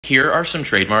Here are some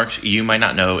trademarks you might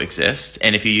not know exist,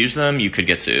 and if you use them, you could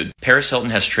get sued. Paris Hilton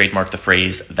has trademarked the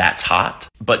phrase, "that's hot,"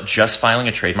 but just filing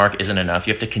a trademark isn't enough.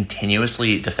 You have to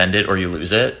continuously defend it or you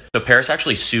lose it. So Paris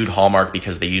actually sued Hallmark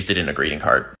because they used it in a greeting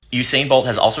card. Usain Bolt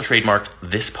has also trademarked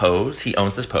this pose. He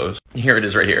owns this pose. Here it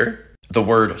is right here. The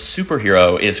word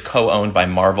superhero is co-owned by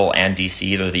Marvel and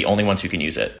DC. They're the only ones who can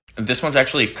use it. This one's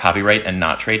actually copyright and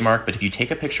not trademark, but if you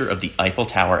take a picture of the Eiffel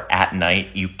Tower at night,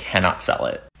 you cannot sell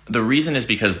it. The reason is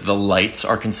because the lights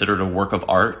are considered a work of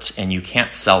art and you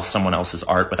can't sell someone else's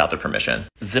art without their permission.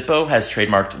 Zippo has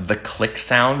trademarked the click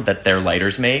sound that their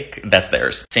lighters make. That's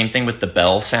theirs. Same thing with the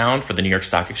bell sound for the New York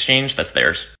Stock Exchange. That's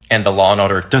theirs. And the Law &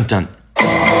 Order dun dun.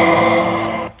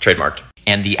 Trademarked.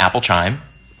 And the Apple chime.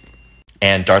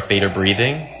 And Darth Vader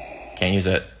breathing. Can't use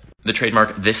it. The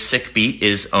trademark This Sick Beat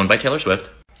is owned by Taylor Swift.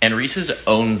 And Reese's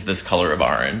owns this color of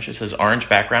orange. It says orange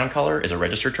background color is a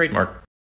registered trademark.